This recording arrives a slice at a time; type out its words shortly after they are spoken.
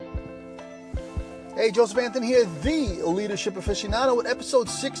Hey, Joseph Anthony here, the Leadership Aficionado, with episode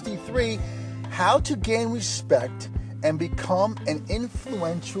 63, How to Gain Respect and Become an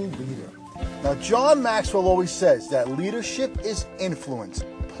Influential Leader. Now, John Maxwell always says that leadership is influence,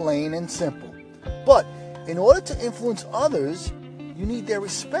 plain and simple. But in order to influence others, you need their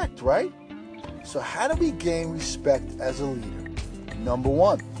respect, right? So how do we gain respect as a leader? Number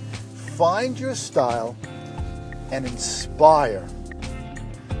one, find your style and inspire.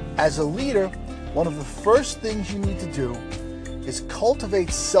 As a leader, one of the first things you need to do is cultivate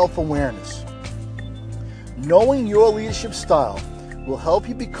self-awareness. Knowing your leadership style will help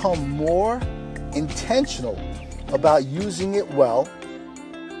you become more intentional about using it well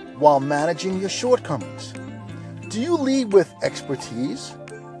while managing your shortcomings. Do you lead with expertise,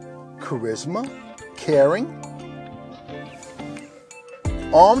 charisma, caring?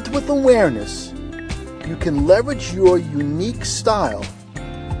 Armed with awareness, you can leverage your unique style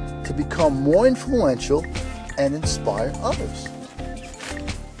to become more influential and inspire others.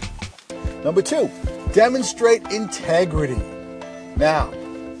 Number two, demonstrate integrity. Now,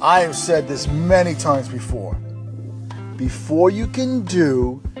 I have said this many times before. Before you can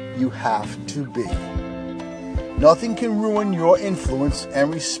do, you have to be. Nothing can ruin your influence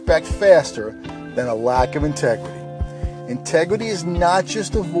and respect faster than a lack of integrity. Integrity is not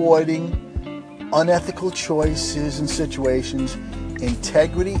just avoiding unethical choices and situations.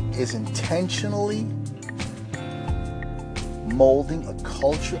 Integrity is intentionally molding a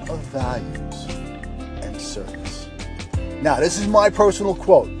culture of values and service. Now, this is my personal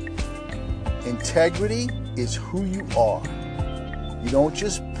quote. Integrity is who you are. You don't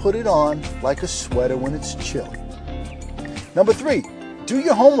just put it on like a sweater when it's chilly. Number three, do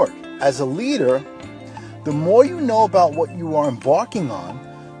your homework. As a leader, the more you know about what you are embarking on,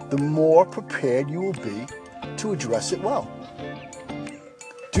 the more prepared you will be to address it well.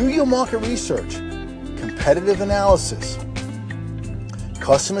 Do your market research, competitive analysis,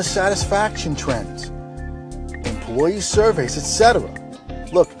 customer satisfaction trends, employee surveys, etc.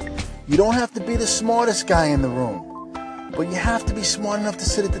 Look, you don't have to be the smartest guy in the room, but you have to be smart enough to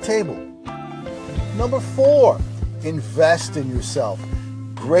sit at the table. Number four, invest in yourself.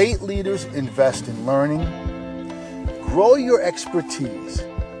 Great leaders invest in learning. Grow your expertise.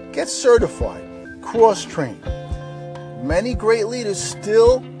 Get certified. Cross-train. Many great leaders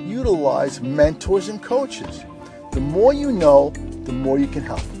still utilize mentors and coaches. The more you know, the more you can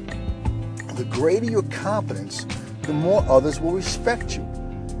help. The greater your competence, the more others will respect you,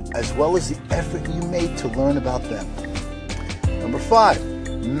 as well as the effort you made to learn about them. Number five,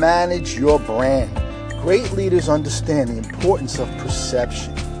 manage your brand. Great leaders understand the importance of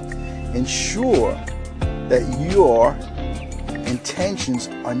perception. Ensure that your intentions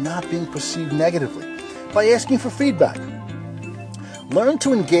are not being perceived negatively by asking for feedback. Learn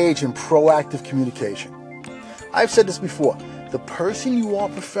to engage in proactive communication. I've said this before. The person you are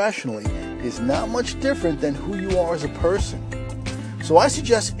professionally is not much different than who you are as a person. So I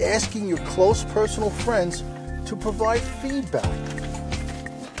suggest asking your close personal friends to provide feedback.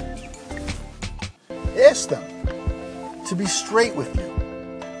 Ask them to be straight with you.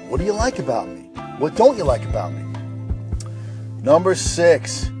 What do you like about me? What don't you like about me? Number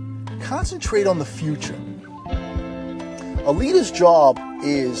six, concentrate on the future. A leader's job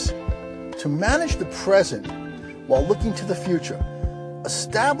is to manage the present while looking to the future.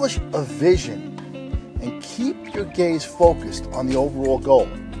 Establish a vision and keep your gaze focused on the overall goal.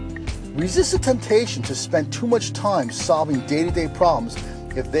 Resist the temptation to spend too much time solving day-to-day problems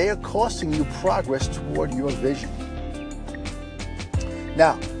if they are costing you progress toward your vision.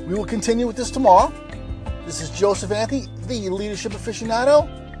 Now, we will continue with this tomorrow. This is Joseph Anthony, the Leadership Aficionado,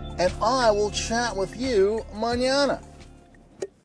 and I will chat with you mañana.